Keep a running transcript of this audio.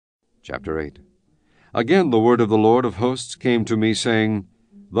Chapter 8. Again the word of the Lord of hosts came to me, saying,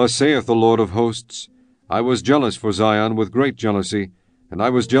 Thus saith the Lord of hosts, I was jealous for Zion with great jealousy, and I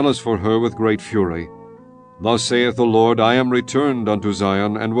was jealous for her with great fury. Thus saith the Lord, I am returned unto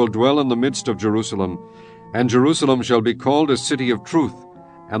Zion, and will dwell in the midst of Jerusalem. And Jerusalem shall be called a city of truth,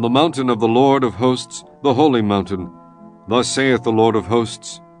 and the mountain of the Lord of hosts, the holy mountain. Thus saith the Lord of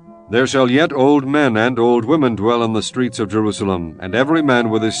hosts, There shall yet old men and old women dwell in the streets of Jerusalem, and every man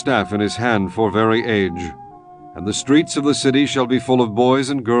with his staff in his hand for very age. And the streets of the city shall be full of boys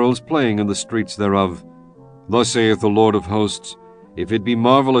and girls playing in the streets thereof. Thus saith the Lord of hosts, If it be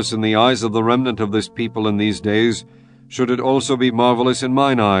marvelous in the eyes of the remnant of this people in these days, should it also be marvelous in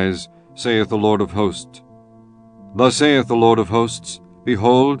mine eyes, saith the Lord of hosts. Thus saith the Lord of hosts,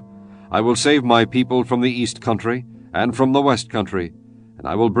 Behold, I will save my people from the east country, and from the west country, and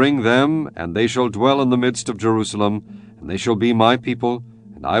I will bring them, and they shall dwell in the midst of Jerusalem, and they shall be my people,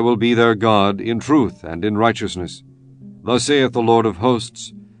 and I will be their God, in truth and in righteousness. Thus saith the Lord of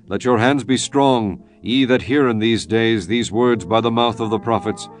hosts, Let your hands be strong, ye that hear in these days these words by the mouth of the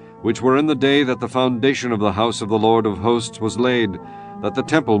prophets, which were in the day that the foundation of the house of the Lord of hosts was laid, that the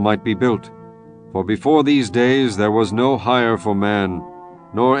temple might be built. For before these days there was no hire for man,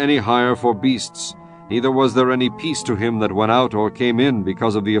 nor any hire for beasts, neither was there any peace to him that went out or came in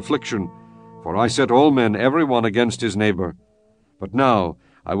because of the affliction. For I set all men every one against his neighbor. But now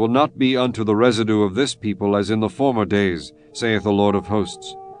I will not be unto the residue of this people as in the former days, saith the Lord of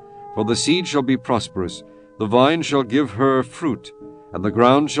hosts. For the seed shall be prosperous, the vine shall give her fruit, and the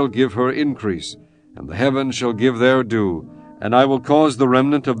ground shall give her increase, and the heavens shall give their dew, and I will cause the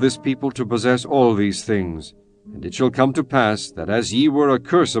remnant of this people to possess all these things. And it shall come to pass, that as ye were a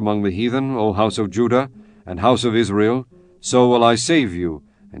curse among the heathen, O house of Judah, and house of Israel, so will I save you,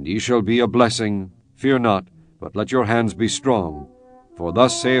 and ye shall be a blessing. Fear not, but let your hands be strong. For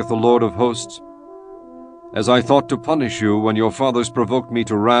thus saith the Lord of hosts, As I thought to punish you when your fathers provoked me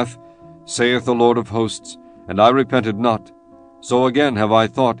to wrath, saith the Lord of hosts, and I repented not, so again have I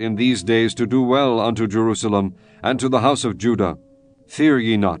thought in these days to do well unto Jerusalem, and to the house of Judah. Fear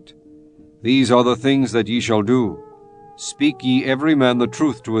ye not. These are the things that ye shall do. Speak ye every man the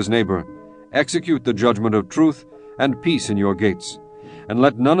truth to his neighbor. Execute the judgment of truth, and peace in your gates. And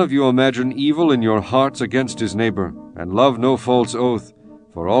let none of you imagine evil in your hearts against his neighbor, and love no false oath,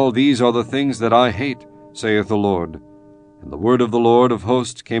 for all these are the things that I hate, saith the Lord. And the word of the Lord of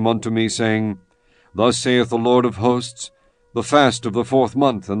hosts came unto me, saying, Thus saith the Lord of hosts, The fast of the 4th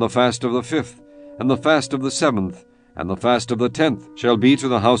month, and the fast of the 5th, and the fast of the 7th, and the fast of the 10th shall be to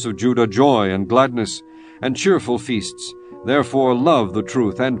the house of Judah joy and gladness, and cheerful feasts. Therefore love the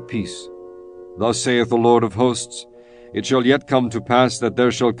truth and peace. Thus saith the Lord of hosts, It shall yet come to pass that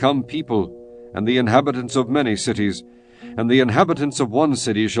there shall come people, and the inhabitants of many cities, and the inhabitants of one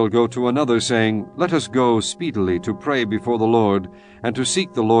city shall go to another, saying, Let us go speedily to pray before the Lord, and to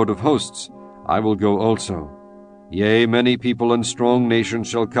seek the Lord of hosts. I will go also. Yea, many people and strong nations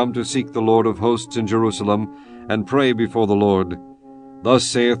shall come to seek the Lord of hosts in Jerusalem, and pray before the Lord. Thus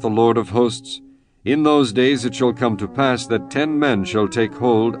saith the Lord of hosts, In those days it shall come to pass that 10 men shall take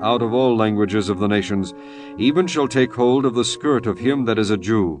hold out of all languages of the nations, even shall take hold of the skirt of him that is a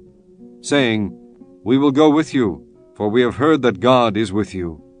Jew, saying, We will go with you, for we have heard that God is with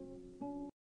you.